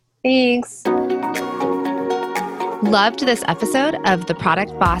 everybody. Thanks. Loved this episode of the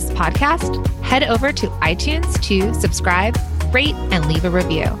Product Boss podcast? Head over to iTunes to subscribe, rate, and leave a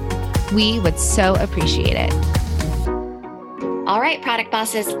review. We would so appreciate it. All right, product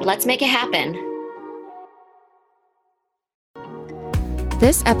bosses, let's make it happen.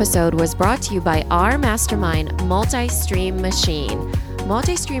 This episode was brought to you by our mastermind, Multi-Stream Machine.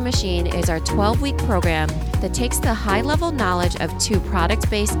 Multi-Stream Machine is our 12-week program that takes the high-level knowledge of two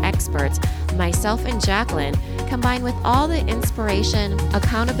product-based experts, myself and Jacqueline, combined with all the inspiration,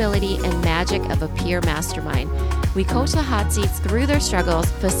 accountability, and magic of a peer mastermind. We coach the hot seats through their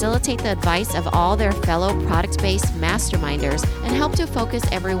struggles, facilitate the advice of all their fellow product-based masterminders, and help to focus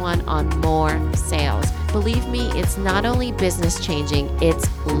everyone on more sales. Believe me, it's not only business changing, it's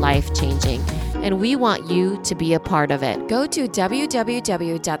life changing. And we want you to be a part of it. Go to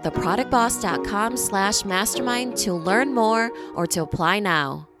www.theproductboss.com/mastermind to learn more or to apply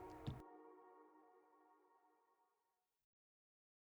now.